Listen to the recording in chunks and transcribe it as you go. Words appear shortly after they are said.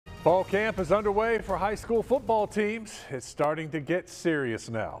Fall camp is underway for high school football teams. It's starting to get serious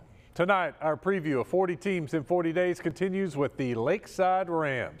now. Tonight, our preview of 40 teams in 40 days continues with the Lakeside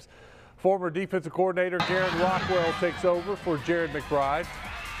Rams. Former defensive coordinator Garen Rockwell takes over for Jared McBride.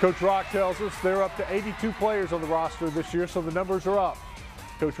 Coach Rock tells us they're up to 82 players on the roster this year, so the numbers are up.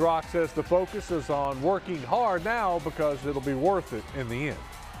 Coach Rock says the focus is on working hard now because it'll be worth it in the end.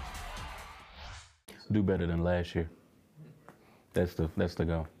 Do better than last year. That's the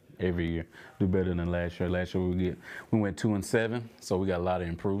goal. Every year, do better than last year. Last year we went 2-7, so we got a lot of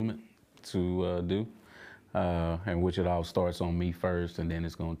improvement to do, and which it all starts on me first, and then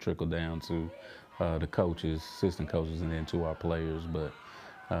it's going to trickle down to the coaches, assistant coaches, and then to our players. But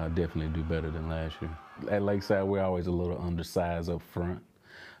definitely do better than last year. At Lakeside, we're always a little undersized up front,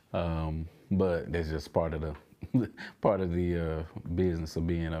 but that's just part of the business of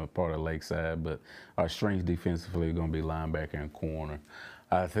being a part of Lakeside. But our strengths defensively are going to be linebacker and corner.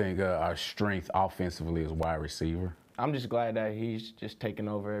 I think our strength offensively is wide receiver. I'm just glad that he's just taking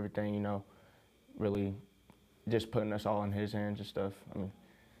over everything, you know, really just putting us all in his hands and stuff. I mean,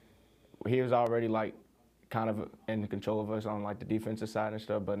 he was already like kind of in control of us on like the defensive side and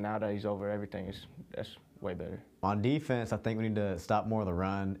stuff, but now that he's over everything, that's way better. On defense, I think we need to stop more of the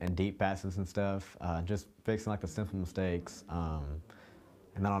run and deep passes and stuff, just fixing like the simple mistakes. And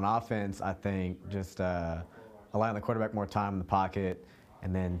then on offense, I think just allowing the quarterback more time in the pocket,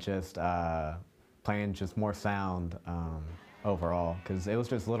 and then just playing just more sound overall, because it was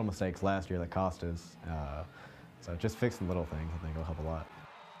just little mistakes last year that cost us. So just fixing little things, I think, will help a lot.